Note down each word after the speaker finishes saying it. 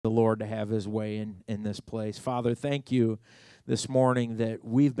Lord to have his way in this place. Father, thank you this morning that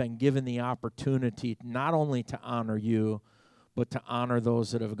we've been given the opportunity not only to honor you, but to honor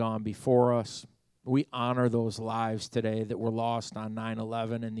those that have gone before us. We honor those lives today that were lost on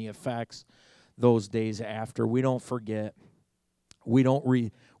 9/11 and the effects those days after. We don't forget. We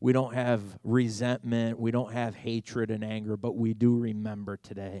don't have resentment. We don't have hatred and anger, but we do remember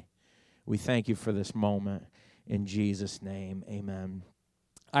today. We thank you for this moment. In Jesus' name, amen.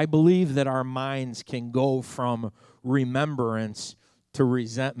 I believe that our minds can go from remembrance to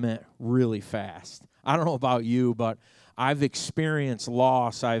resentment really fast. I don't know about you, but I've experienced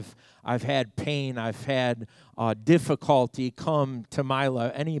loss. I've had pain. I've had difficulty come to my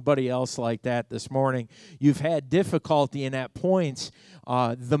life. Anybody else like that this morning? You've had difficulty, and at points,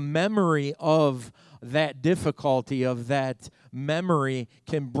 the memory of that difficulty, of that memory,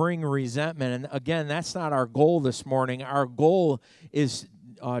 can bring resentment. And again, that's not our goal this morning. Our goal is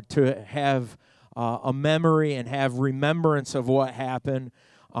to have a memory and have remembrance of what happened,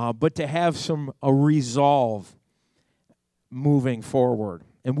 but to have a resolve moving forward.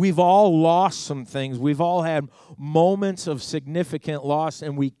 And we've all lost some things. We've all had moments of significant loss,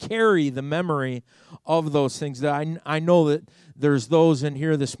 and we carry the memory of those things. That I know that there's those in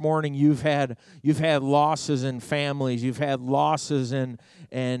here this morning. You've had losses in families. You've had losses in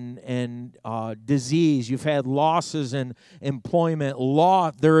disease. You've had losses in employment.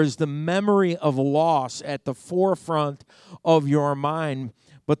 There is the memory of loss at the forefront of your mind.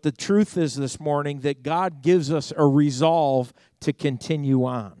 But the truth is this morning that God gives us a resolve to continue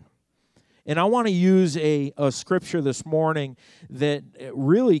on. And I want to use a scripture this morning that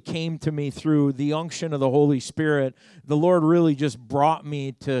really came to me through the unction of the Holy Spirit. The Lord really just brought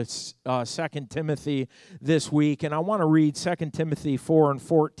me to 2 Timothy this week. And I want to read 2 Timothy 4 and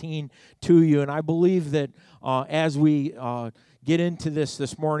 14 to you. And I believe that as we get into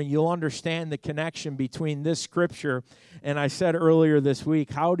this morning, you'll understand the connection between this scripture. And I said earlier this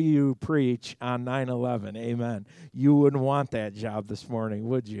week, how do you preach on 9/11? Amen. You wouldn't want that job this morning,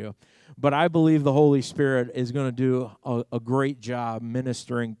 would you? But I believe the Holy Spirit is going to do a great job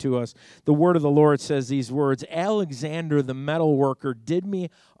ministering to us. The word of the Lord says these words: Alexander the metal worker did me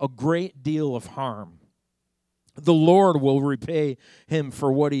a great deal of harm. The Lord will repay him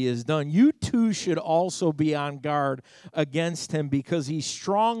for what he has done. You too should also be on guard against him, because he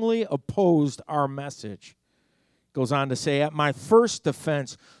strongly opposed our message. Goes on to say, at my first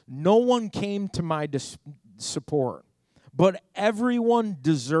defense, no one came to my support, but everyone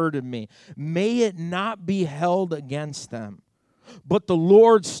deserted me. May it not be held against them. But the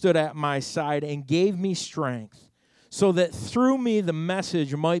Lord stood at my side and gave me strength, so that through me the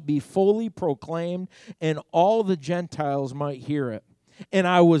message might be fully proclaimed and all the Gentiles might hear it. And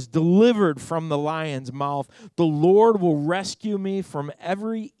I was delivered from the lion's mouth. The Lord will rescue me from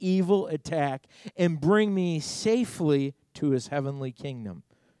every evil attack and bring me safely to his heavenly kingdom.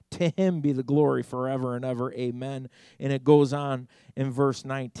 To him be the glory forever and ever. Amen. And it goes on in verse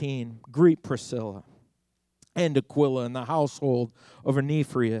 19. Greet Priscilla and Aquila and the household of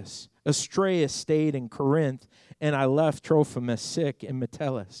Onesiphorus. Astrea stayed in Corinth, and I left Trophimus sick in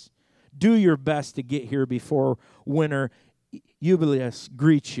Metellus. Do your best to get here before winter. Eubulus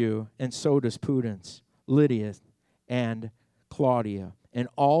greets you, and so does Pudens, Lydia, and Claudia, and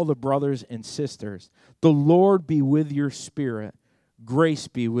all the brothers and sisters. The Lord be with your spirit. Grace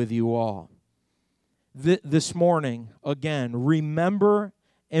be with you all. This morning, again, remember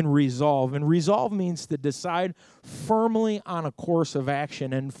and resolve. And resolve means to decide firmly on a course of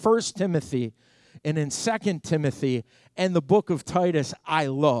action. In 1 Timothy and in 2 Timothy and the book of Titus, I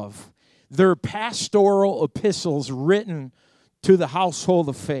love. They're pastoral epistles written to the household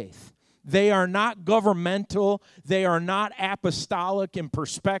of faith. They are not governmental. They are not apostolic in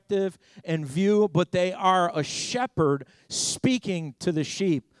perspective and view, but they are a shepherd speaking to the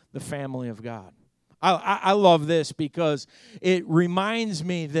sheep, the family of God. I love this because it reminds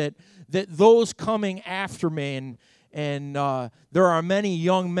me that those coming after me, and there are many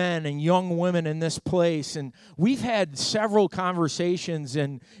young men and young women in this place, and we've had several conversations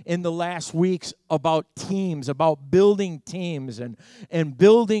in the last weeks about teams, about building teams and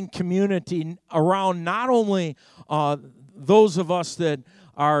building community around not only those of us that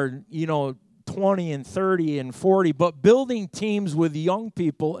are, 20 and 30 and 40, but building teams with young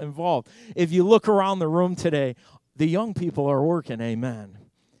people involved. If you look around the room today, the young people are working, amen.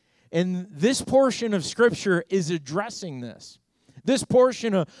 And this portion of Scripture is addressing this. This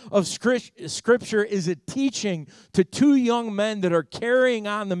portion of Scripture is a teaching to two young men that are carrying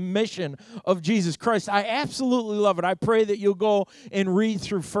on the mission of Jesus Christ. I absolutely love it. I pray that you'll go and read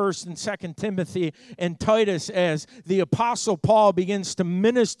through 1st and 2nd Timothy and Titus as the Apostle Paul begins to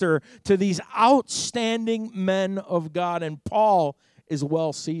minister to these outstanding men of God. And Paul is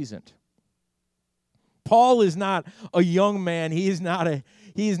well seasoned. Paul is not a young man. He is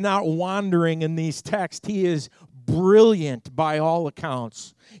not wandering in these texts. He is brilliant by all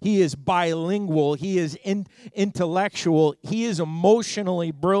accounts. He is bilingual. He is intellectual. He is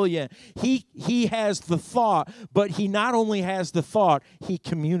emotionally brilliant. He has the thought, but he not only has the thought, he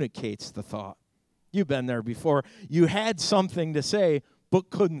communicates the thought. You've been there before. You had something to say, but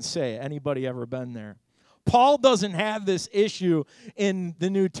couldn't say it. Anybody ever been there? Paul doesn't have this issue in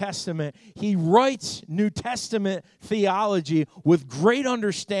the New Testament. He writes New Testament theology with great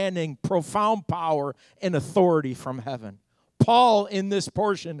understanding, profound power, and authority from heaven. Paul, in this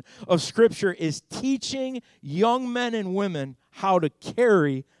portion of Scripture, is teaching young men and women how to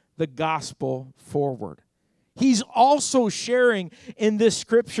carry the gospel forward. He's also sharing in this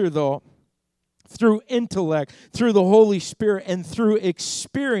Scripture, though, through intellect, through the Holy Spirit, and through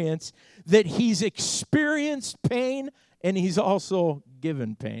experience, that he's experienced pain and he's also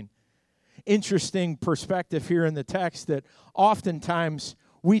given pain. Interesting perspective here in the text that oftentimes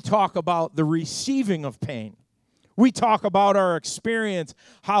we talk about the receiving of pain. We talk about our experience,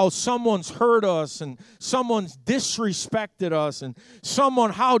 how someone's hurt us and someone's disrespected us and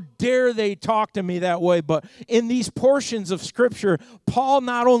someone, how dare they talk to me that way. But in these portions of Scripture, Paul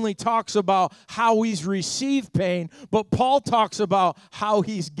not only talks about how he's received pain, but Paul talks about how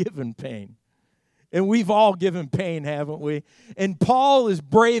he's given pain. And we've all given pain, haven't we? And Paul is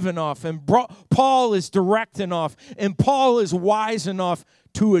brave enough, and Paul is direct enough, and Paul is wise enough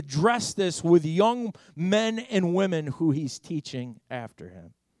to address this with young men and women who he's teaching after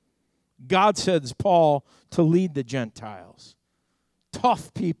him. God sends Paul to lead the Gentiles.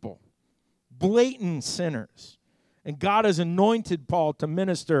 Tough people, blatant sinners. And God has anointed Paul to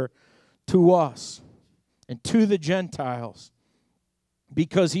minister to us and to the Gentiles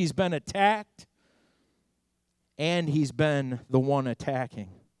because he's been attacked and he's been the one attacking.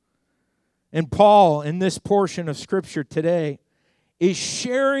 And Paul, in this portion of Scripture today, is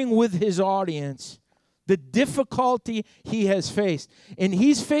sharing with his audience the difficulty he has faced. And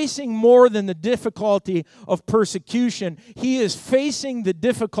he's facing more than the difficulty of persecution. He is facing the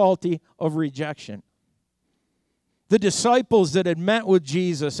difficulty of rejection. The disciples that had met with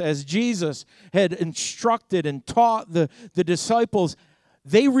Jesus, as Jesus had instructed and taught the disciples,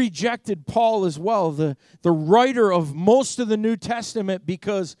 they rejected Paul as well, the writer of most of the New Testament,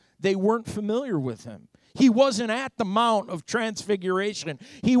 because they weren't familiar with him. He wasn't at the Mount of Transfiguration.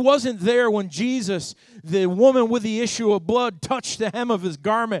 He wasn't there when Jesus, the woman with the issue of blood, touched the hem of his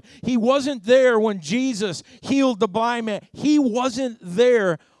garment. He wasn't there when Jesus healed the blind man. He wasn't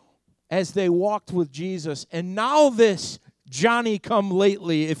there as they walked with Jesus. And now this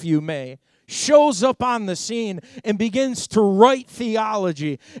Johnny-come-lately, if you may, shows up on the scene and begins to write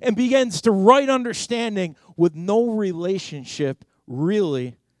theology and begins to write understanding with no relationship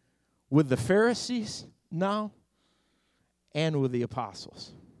really with the Pharisees now and with the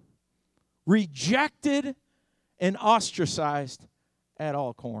apostles. Rejected and ostracized at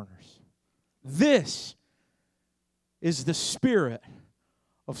all corners. This is the spirit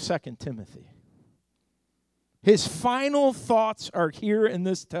of 2 Timothy. His final thoughts are here in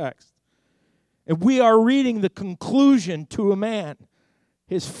this text. And we are reading the conclusion to a man.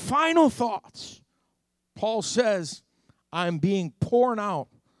 His final thoughts. Paul says, I'm being poured out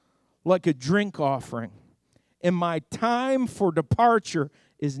like a drink offering, and my time for departure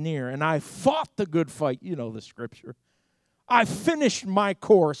is near. And I fought the good fight. You know the Scripture. I finished my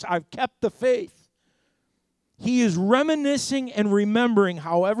course. I've kept the faith. He is reminiscing and remembering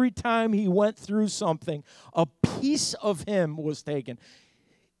how every time he went through something, a piece of him was taken.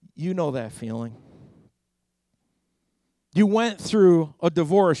 You know that feeling. You went through a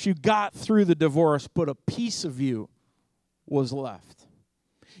divorce. You got through the divorce, but a piece of you was left.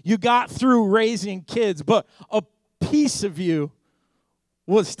 You got through raising kids, but a piece of you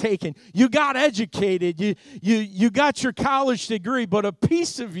was taken. You got educated. You got your college degree, but a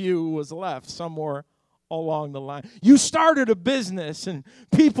piece of you was left somewhere along the line. You started a business, and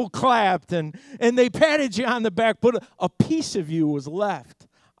people clapped, and they patted you on the back, but a piece of you was left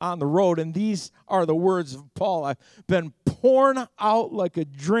on the road. And these are the words of Paul. I've been poured out like a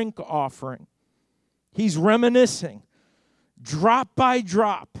drink offering. He's reminiscing. Drop by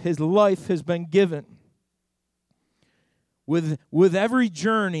drop, his life has been given. With every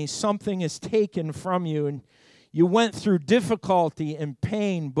journey, something is taken from you, and You went through difficulty and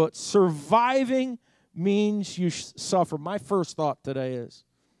pain, but surviving means you suffer. My first thought today is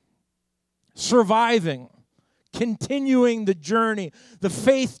surviving, continuing the journey, the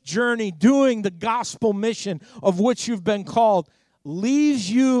faith journey, doing the gospel mission of which you've been called,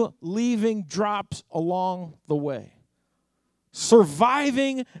 leaves you leaving drops along the way.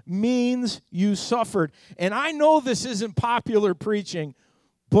 Surviving means you suffered. And I know this isn't popular preaching,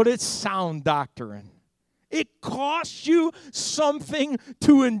 but it's sound doctrine. It costs you something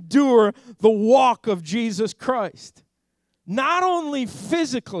to endure the walk of Jesus Christ. Not only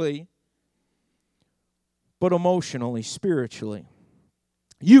physically, but emotionally, spiritually.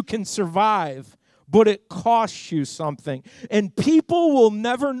 You can survive, but it costs you something. And people will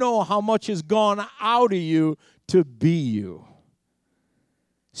never know how much has gone out of you to be you.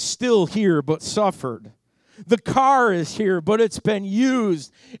 Still here, but suffered. The car is here, but it's been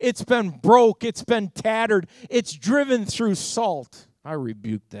used. It's been broke. It's been tattered. It's driven through salt. I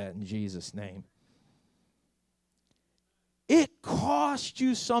rebuke that in Jesus' name. It cost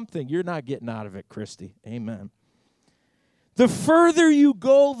you something. You're not getting out of it, Christy. Amen. The further you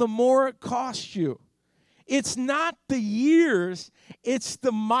go, the more it costs you. It's not the years, it's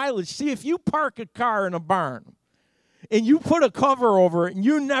the mileage. See, if you park a car in a barn, and you put a cover over it and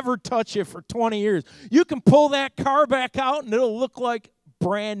you never touch it for 20 years, you can pull that car back out and it'll look like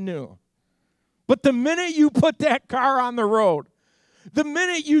brand new. But the minute you put that car on the road, the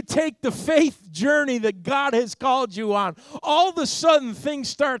minute you take the faith journey that God has called you on, all of a sudden things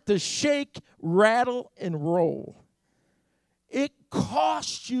start to shake, rattle, and roll. It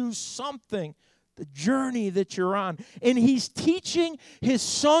costs you something, the journey that you're on. And he's teaching his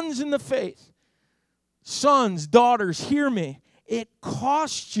sons in the faith. Sons, daughters, hear me. It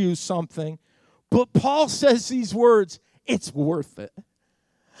costs you something, but Paul says these words, it's worth it.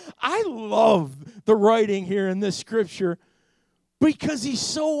 I love the writing here in this scripture because he's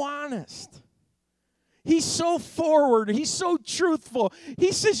so honest. He's so forward. He's so truthful.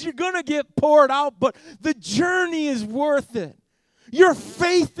 He says you're going to get poured out, but the journey is worth it. Your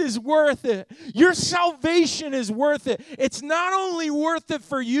faith is worth it. Your salvation is worth it. It's not only worth it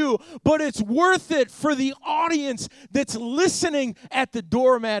for you, but it's worth it for the audience that's listening at the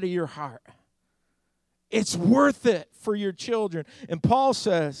doormat of your heart. It's worth it for your children. And Paul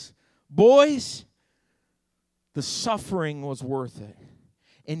says, boys, the suffering was worth it.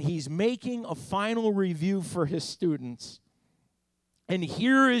 And he's making a final review for his students. And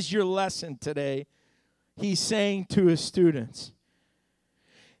here is your lesson today. He's saying to his students,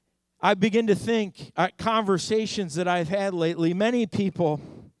 I begin to think at conversations that I've had lately, many people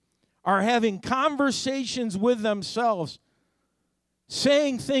are having conversations with themselves,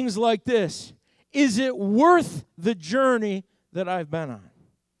 saying things like this: is it worth the journey that I've been on?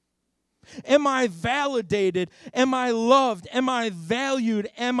 Am I validated? Am I loved? Am I valued?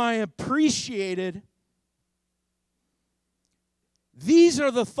 Am I appreciated? These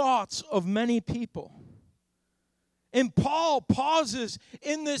are the thoughts of many people. And Paul pauses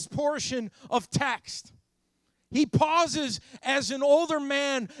in this portion of text. He pauses as an older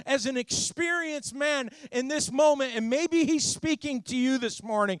man, as an experienced man in this moment, and maybe he's speaking to you this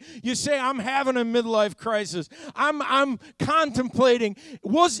morning. You say, I'm having a midlife crisis. I'm contemplating,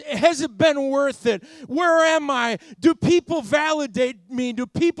 has it been worth it? Where am I? Do people validate me? Do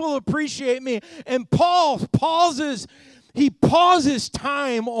people appreciate me? And Paul pauses, he pauses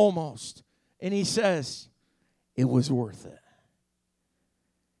time almost, and he says, it was worth it.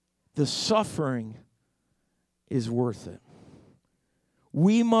 The suffering is worth it.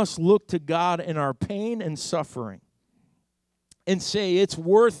 We must look to God in our pain and suffering and say it's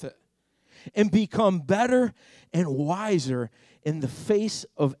worth it and become better and wiser in the face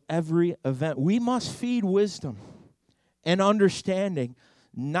of every event. We must feed wisdom and understanding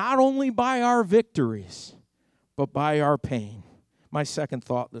not only by our victories, but by our pain. My second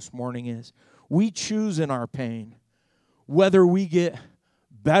thought this morning is, we choose in our pain whether we get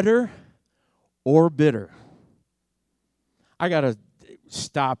better or bitter. I got to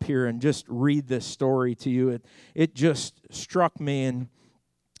stop here and just read this story to you. It just struck me. And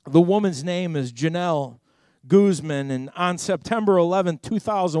the woman's name is Janelle Guzman. And on September 11,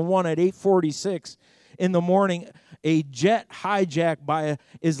 2001 at 8:46 in the morning, a jet hijacked by an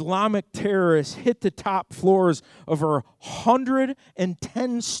Islamic terrorist hit the top floors of her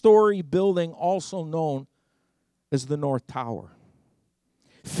 110-story building, also known as the North Tower.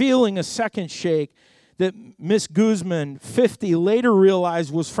 Feeling a second shake that Miss Guzman, 50, later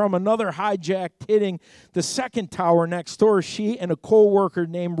realized was from another hijack hitting the second tower next door, she and a co-worker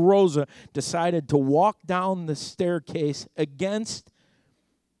named Rosa decided to walk down the staircase against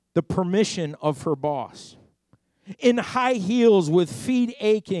the permission of her boss. in high heels with feet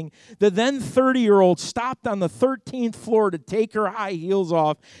aching. The then 30-year-old stopped on the 13th floor to take her high heels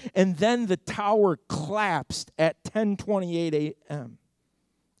off, and then the tower collapsed at 10:28 a.m.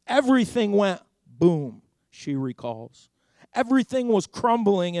 Everything went boom, she recalls. Everything was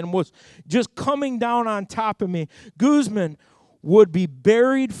crumbling and was just coming down on top of me. Guzman would be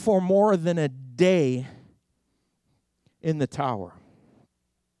buried for more than a day in the tower.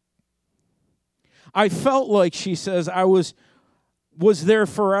 I felt like, she says, I was there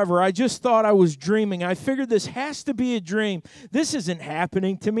forever. I just thought I was dreaming. I figured this has to be a dream. This isn't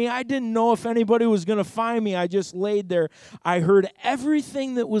happening to me. I didn't know if anybody was going to find me. I just laid there. I heard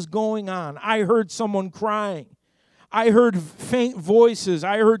everything that was going on. I heard someone crying. I heard faint voices.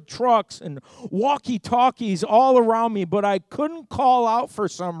 I heard trucks and walkie-talkies all around me, but I couldn't call out for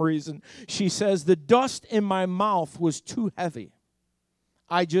some reason. She says, the dust in my mouth was too heavy.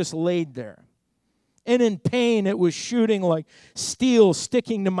 I just laid there. And in pain, it was shooting like steel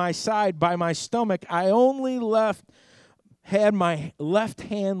sticking to my side by my stomach. I only had my left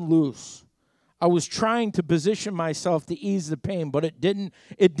hand loose. I was trying to position myself to ease the pain, but it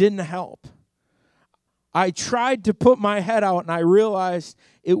didn't help. I tried to put my head out, and I realized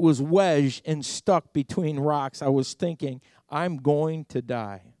it was wedged and stuck between rocks. I was thinking, I'm going to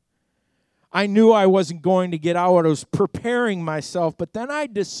die. I knew I wasn't going to get out. I was preparing myself, but then I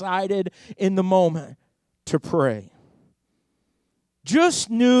decided in the moment to pray. Just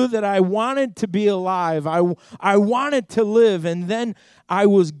knew that I wanted to be alive. I wanted to live, and then I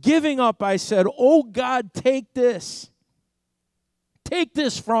was giving up. I said, oh God, take this. Take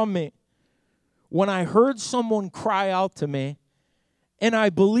this from me. When I heard someone cry out to me, and I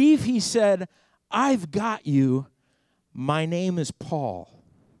believe he said, I've got you. My name is Paul.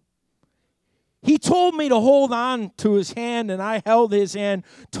 He told me to hold on to his hand, and I held his hand,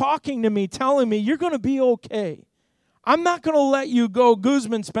 talking to me, telling me, you're going to be okay. I'm not going to let you go.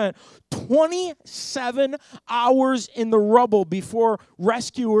 Guzman spent 27 hours in the rubble before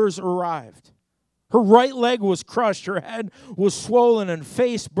rescuers arrived. Her right leg was crushed, her head was swollen, and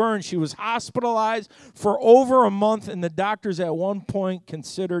face burned. She was hospitalized for over a month, and the doctors at one point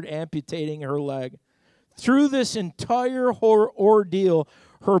considered amputating her leg. Through this entire ordeal,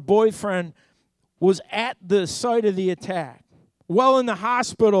 her boyfriend was at the site of the attack. While in the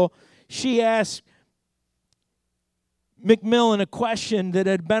hospital, she asked McMillan a question that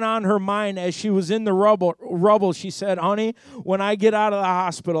had been on her mind as she was in the rubble. She said, honey, when I get out of the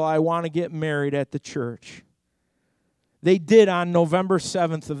hospital, I want to get married at the church. They did on November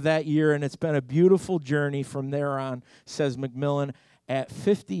 7th of that year, and it's been a beautiful journey from there on, says McMillan. At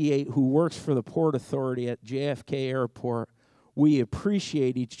 58, who works for the Port Authority at JFK Airport, we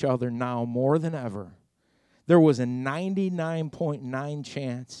appreciate each other now more than ever. There was a 99.9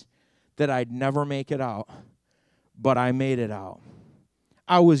 chance that I'd never make it out, but I made it out.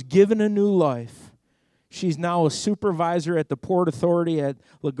 I was given a new life. She's now a supervisor at the Port Authority at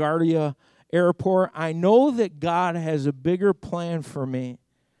LaGuardia Airport. I know that God has a bigger plan for me.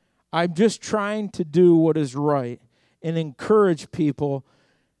 I'm just trying to do what is right and encourage people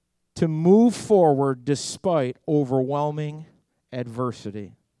to move forward despite overwhelming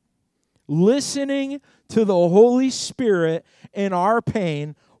adversity. Listening to the Holy Spirit in our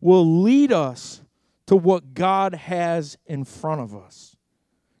pain will lead us to what God has in front of us.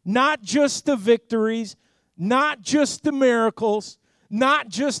 Not just the victories, not just the miracles, not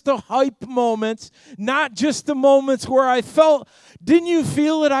just the hype moments, not just the moments where I felt, didn't you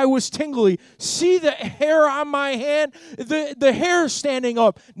feel that I was tingly? See the hair on my hand, the hair standing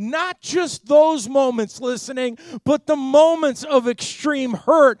up. Not just those moments listening, but the moments of extreme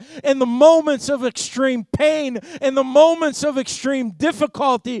hurt and the moments of extreme pain and the moments of extreme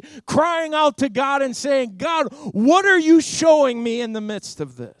difficulty, crying out to God and saying, God, what are you showing me in the midst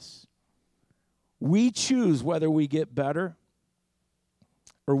of this? We choose whether we get better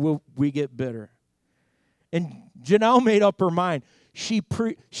or will we get bitter. And Janelle made up her mind. She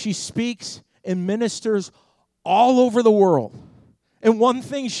speaks and ministers all over the world. And one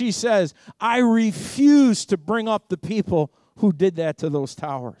thing she says, I refuse to bring up the people who did that to those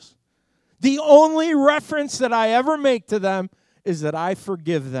towers. The only reference that I ever make to them is that I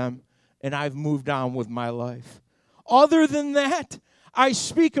forgive them and I've moved on with my life. Other than that, I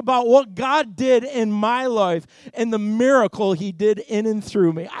speak about what God did in my life and the miracle he did in and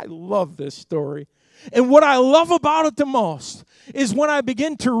through me. I love this story. And what I love about it the most is when I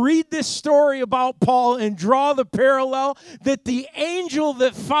begin to read this story about Paul and draw the parallel that the angel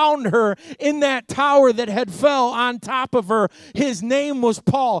that found her in that tower that had fell on top of her, his name was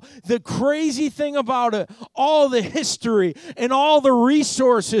Paul. The crazy thing about it, all the history and all the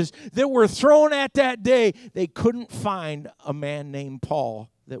resources that were thrown at that day, they couldn't find a man named Paul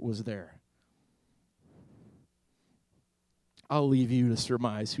that was there. I'll leave you to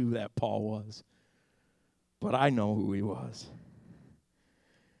surmise who that Paul was. But I know who he was.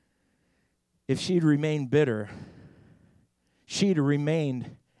 If she'd remained bitter, she'd have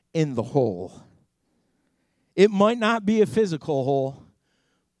remained in the hole. It might not be a physical hole,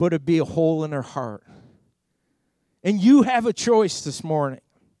 but it'd be a hole in her heart. And you have a choice this morning.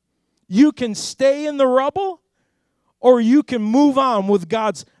 You can stay in the rubble, or you can move on with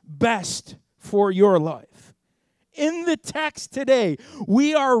God's best for your life. In the text today,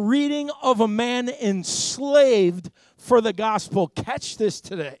 we are reading of a man enslaved for the gospel. Catch this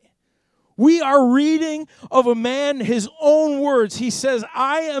today. We are reading of a man, his own words. He says,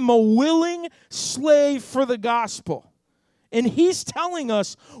 I am a willing slave for the gospel. And he's telling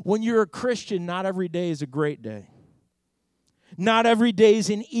us when you're a Christian, not every day is a great day. Not every day is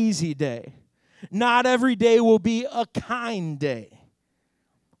an easy day. Not every day will be a kind day.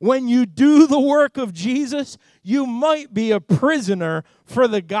 When you do the work of Jesus, you might be a prisoner for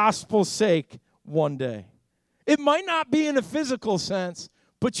the gospel's sake one day. It might not be in a physical sense,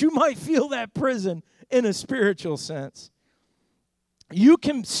 but you might feel that prison in a spiritual sense. You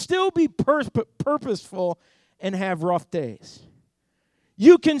can still be purposeful and have rough days.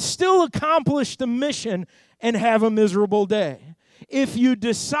 You can still accomplish the mission and have a miserable day. If you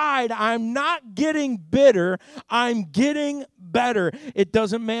decide, I'm not getting bitter, I'm getting better. It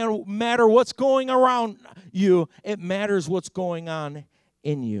doesn't matter what's going around you. It matters what's going on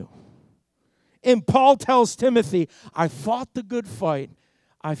in you. And Paul tells Timothy, I fought the good fight.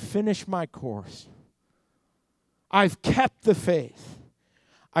 I finished my course. I've kept the faith.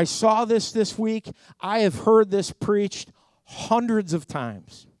 I saw this week. I have heard this preached hundreds of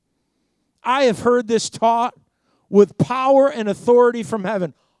times. I have heard this taught with power and authority from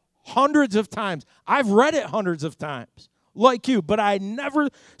heaven hundreds of times. I've read it hundreds of times, like you, but I never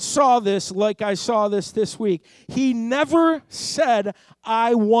saw this like I saw this week. He never said,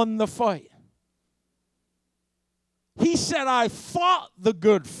 I won the fight. He said, I fought the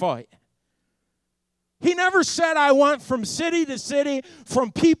good fight. He never said, I went from city to city,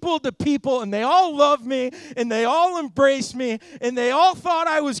 from people to people, and they all loved me, and they all embraced me, and they all thought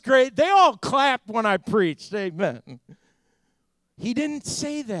I was great. They all clapped when I preached. Amen. He didn't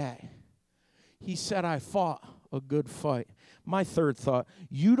say that. He said, I fought a good fight. My third thought,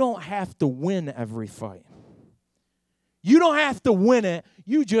 you don't have to win every fight. You don't have to win it.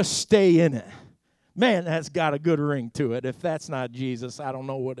 You just stay in it. Man, that's got a good ring to it. If that's not Jesus, I don't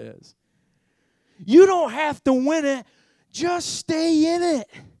know what is. You don't have to win it. Just stay in it.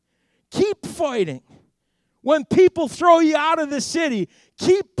 Keep fighting. When people throw you out of the city,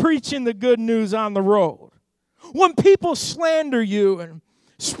 keep preaching the good news on the road. When people slander you and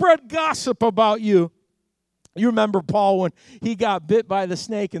spread gossip about you, you remember Paul when he got bit by the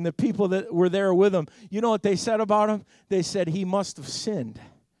snake and the people that were there with him, you know what they said about him? They said he must have sinned.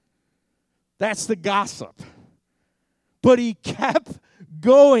 That's the gossip. But he kept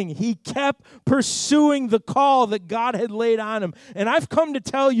going. He kept pursuing the call that God had laid on him. And I've come to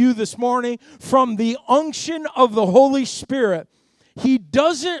tell you this morning, from the unction of the Holy Spirit, He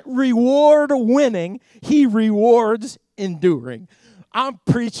doesn't reward winning, He rewards enduring. I'm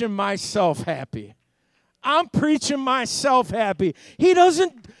preaching myself happy. I'm preaching myself happy. He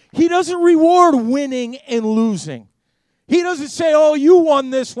doesn't reward winning and losing. He doesn't say, oh, you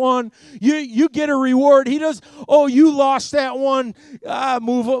won this one, you get a reward. He does, oh, you lost that one,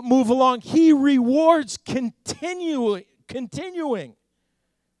 move along. He rewards continuing,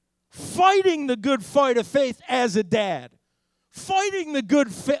 fighting the good fight of faith as a dad, fighting the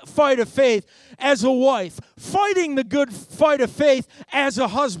good fight of faith as a wife, fighting the good fight of faith as a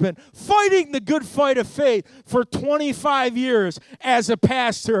husband, fighting the good fight of faith for 25 years as a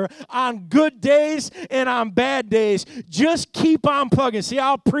pastor, on good days and on bad days. Just keep on plugging. See,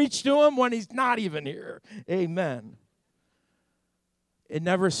 I'll preach to him when he's not even here. Amen. It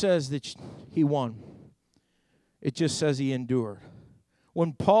never says that he won. It just says he endured.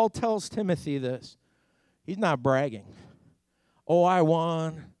 When Paul tells Timothy this, he's not bragging. Oh, I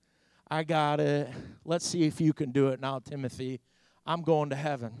won. I got it. Let's see if you can do it now, Timothy. I'm going to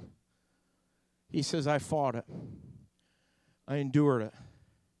heaven. He says, I fought it. I endured it.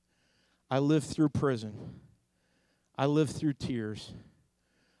 I lived through prison. I lived through tears.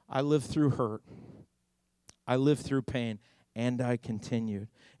 I lived through hurt. I lived through pain, and I continued.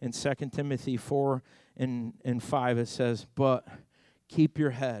 In 2 Timothy 4 and 5, it says, but keep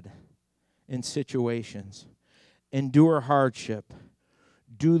your head in situations. Endure hardship.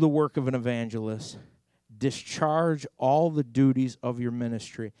 Do the work of an evangelist. Discharge all the duties of your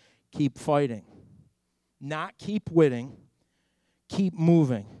ministry. Keep fighting. Not keep winning. Keep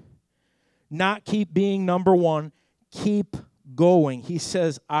moving. Not keep being number one. Keep going. He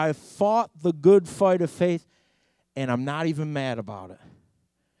says, I fought the good fight of faith, and I'm not even mad about it.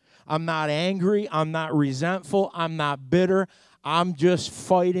 I'm not angry. I'm not resentful. I'm not bitter. I'm just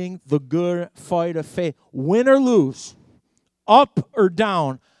fighting the good fight of faith. Win or lose, up or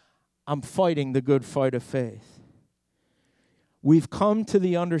down, I'm fighting the good fight of faith. We've come to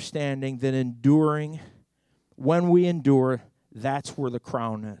the understanding that when we endure, that's where the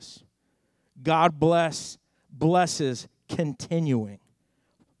crown is. God blesses continuing.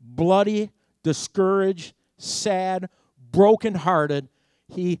 Bloody, discouraged, sad, brokenhearted,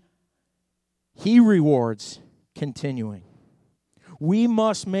 He rewards continuing. We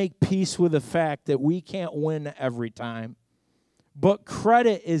must make peace with the fact that we can't win every time, but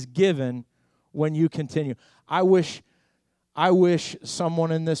credit is given when you continue. I wish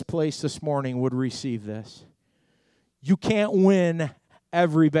someone in this place this morning would receive this. You can't win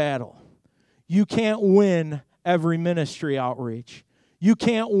every battle. You can't win every ministry outreach. You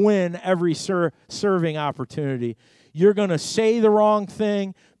can't win every serving opportunity. You're going to say the wrong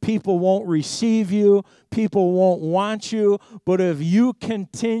thing. People won't receive you. People won't want you. But if you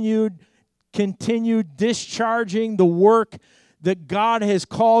continue discharging the work that God has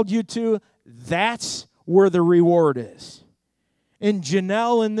called you to, that's where the reward is. And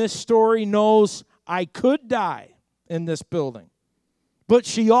Janelle in this story knows I could die in this building. But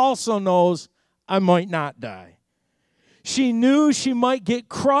she also knows I might not die. She knew she might get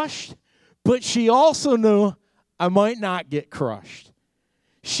crushed, but she also knew I might not get crushed.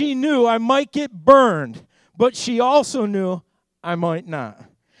 She knew I might get burned, but she also knew I might not.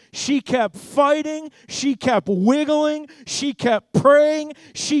 She kept fighting, she kept wiggling, she kept praying,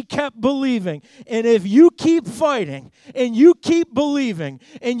 she kept believing. And if you keep fighting and you keep believing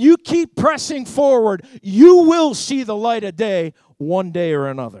and you keep pressing forward, you will see the light of day one day or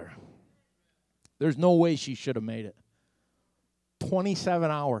another. There's no way she should have made it.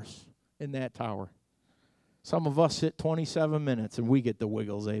 27 hours in that tower. Some of us sit 27 minutes and we get the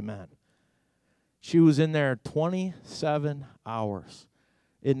wiggles, amen. She was in there 27 hours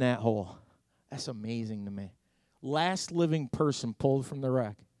in that hole. That's amazing to me. Last living person pulled from the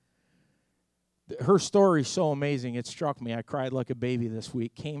wreck. Her story is so amazing, it struck me. I cried like a baby this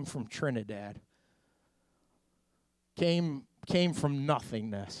week. Came from Trinidad. Came from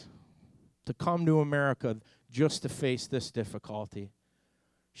nothingness to come to America just to face this difficulty.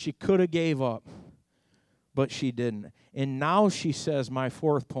 She could have gave up, but she didn't. And now she says, my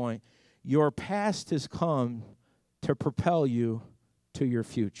fourth point, your past has come to propel you to your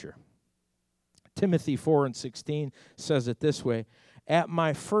future. Timothy 4:16 says it this way, at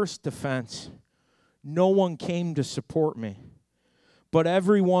my first defense, no one came to support me, but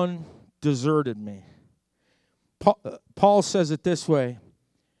everyone deserted me. Paul says it this way,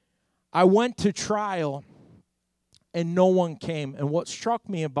 I went to trial and no one came. And what struck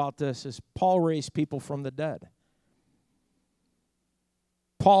me about this is Paul raised people from the dead.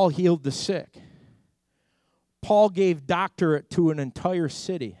 Paul healed the sick. Paul gave doctorate to an entire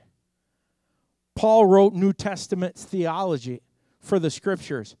city. Paul wrote New Testament theology for the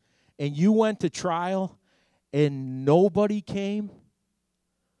scriptures. And you went to trial and nobody came?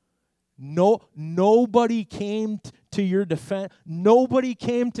 Nobody came to your defense. Nobody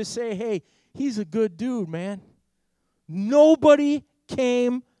came to say, hey, he's a good dude, man. Nobody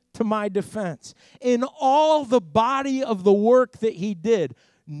came to my defense. In all the body of the work that he did,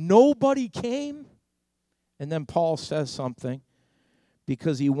 nobody came. And then Paul says something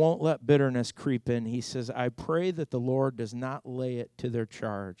because he won't let bitterness creep in. He says, I pray that the Lord does not lay it to their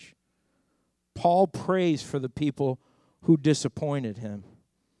charge. Paul prays for the people who disappointed him.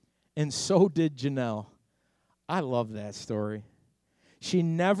 And so did Janelle. I love that story. She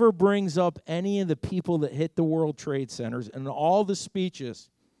never brings up any of the people that hit the World Trade Centers in all the speeches,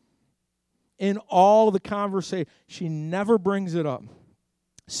 in all the conversation. She never brings it up.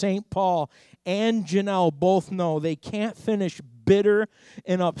 St. Paul and Janelle both know they can't finish bitter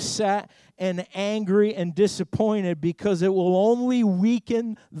and upset and angry and disappointed because it will only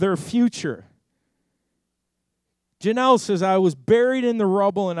weaken their future. Janelle says, I was buried in the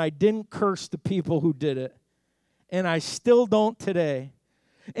rubble and I didn't curse the people who did it. And I still don't today.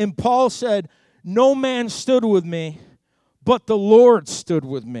 And Paul said, no man stood with me, but the Lord stood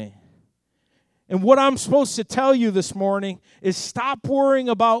with me. And what I'm supposed to tell you this morning is stop worrying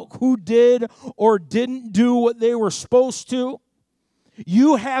about who did or didn't do what they were supposed to.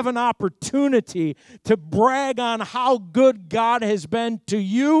 You have an opportunity to brag on how good God has been to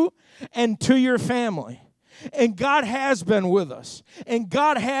you and to your family. And God has been with us. And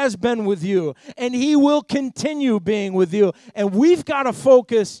God has been with you. And He will continue being with you. And we've got to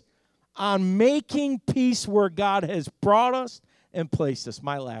focus on making peace where God has brought us and placed us.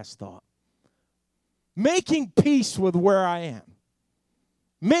 My last thought. Making peace with where I am.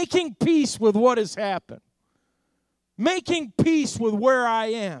 Making peace with what has happened. Making peace with where I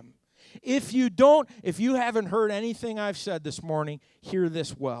am. If you haven't heard anything I've said this morning, hear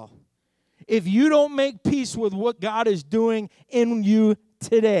this well. If you don't make peace with what God is doing in you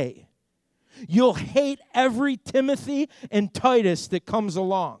today, you'll hate every Timothy and Titus that comes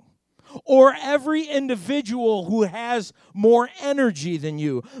along. Or every individual who has more energy than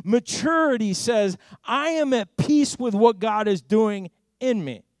you. Maturity says, I am at peace with what God is doing in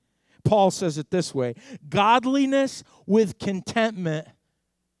me. Paul says it this way, godliness with contentment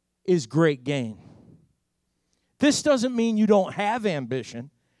is great gain. This doesn't mean you don't have ambition.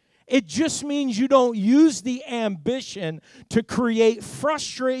 It just means you don't use the ambition to create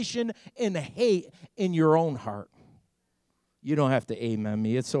frustration and hate in your own heart. You don't have to amen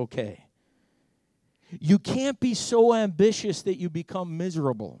me. It's okay. You can't be so ambitious that you become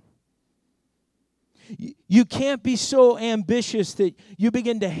miserable. You can't be so ambitious that you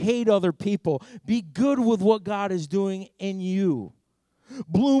begin to hate other people. Be good with what God is doing in you.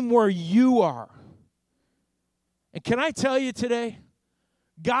 Bloom where you are. And can I tell you today,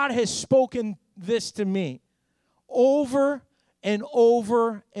 God has spoken this to me over and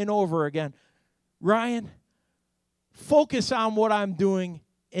over and over again. Ryan, focus on what I'm doing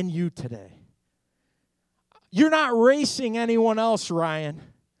in you today. You're not racing anyone else, Ryan.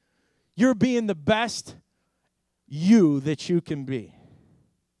 You're being the best you that you can be.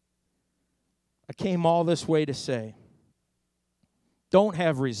 I came all this way to say, don't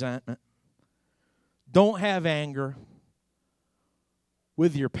have resentment. Don't have anger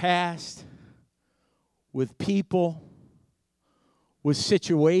with your past, with people, with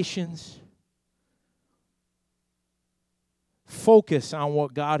situations. Focus on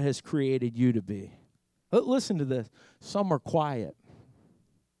what God has created you to be. Listen to this. Some are quiet.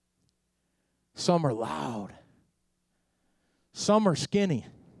 Some are loud. Some are skinny.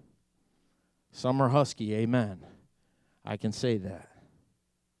 Some are husky. Amen. I can say that.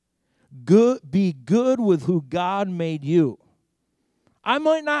 Be good with who God made you. I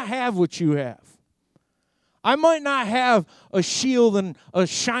might not have what you have. I might not have a shield and a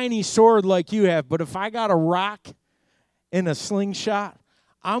shiny sword like you have, but if I got a rock and a slingshot,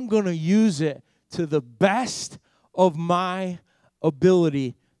 I'm going to use it to the best of my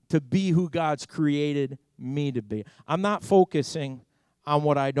ability to be who God's created me to be. I'm not focusing on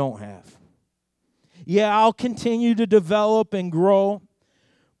what I don't have. Yeah, I'll continue to develop and grow,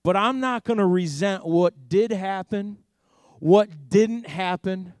 but I'm not going to resent what did happen, what didn't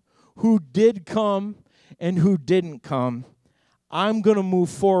happen, who did come, and who didn't come. I'm going to move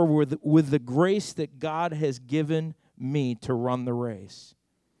forward with the grace that God has given me to run the race.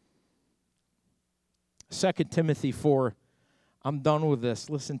 2 Timothy 4, I'm done with this.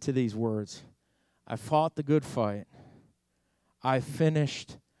 Listen to these words. I fought the good fight. I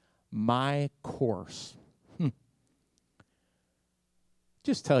finished my course.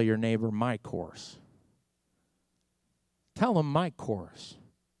 Just tell your neighbor, my course. Tell them my course.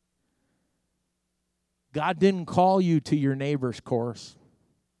 God didn't call you to your neighbor's course.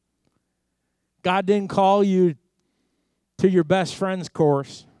 God didn't call you to your best friend's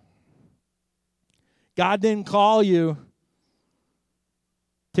course. God didn't call you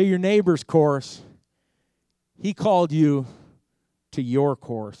to your neighbor's course. He called you to your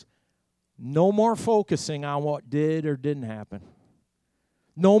course. No more focusing on what did or didn't happen.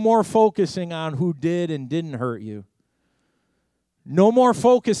 No more focusing on who did and didn't hurt you. No more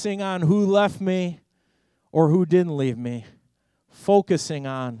focusing on who left me or who didn't leave me. Focusing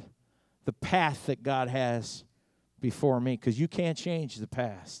on the path that God has before me, because you can't change the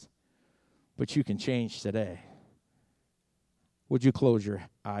past, but you can change today. Would you close your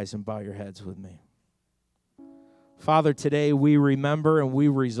eyes and bow your heads with me? Father, today we remember and we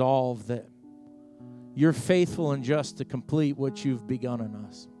resolve that you're faithful and just to complete what you've begun in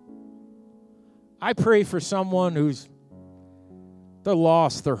us. I pray for someone they're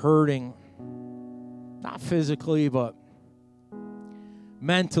lost, they're hurting, not physically, but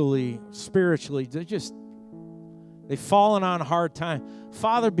mentally, spiritually. They've fallen on a hard time.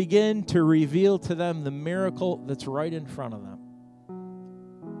 Father, begin to reveal to them the miracle that's right in front of them.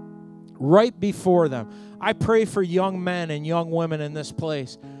 right before them. I pray for young men and young women in this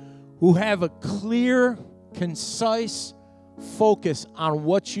place who have a clear, concise focus on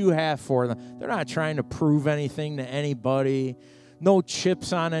what you have for them. They're not trying to prove anything to anybody. No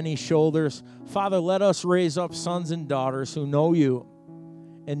chips on any shoulders. Father, let us raise up sons and daughters who know you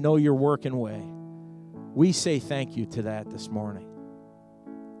and know your working way. We say thank you to that this morning.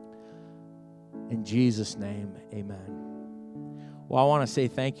 In Jesus' name, amen. Well, I want to say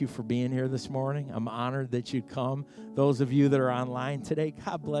thank you for being here this morning. I'm honored that you'd come. Those of you that are online today,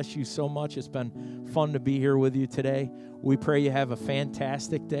 God bless you so much. It's been fun to be here with you today. We pray you have a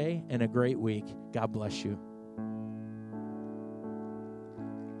fantastic day and a great week. God bless you.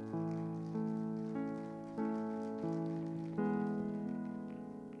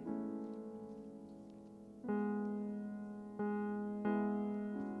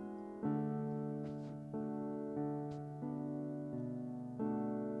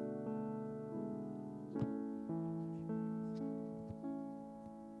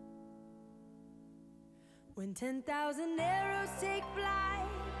 When 10,000 arrows take flight,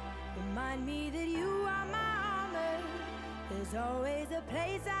 remind me that you are my armor. There's always a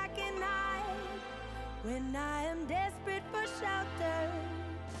place I can hide when I am desperate for shelter.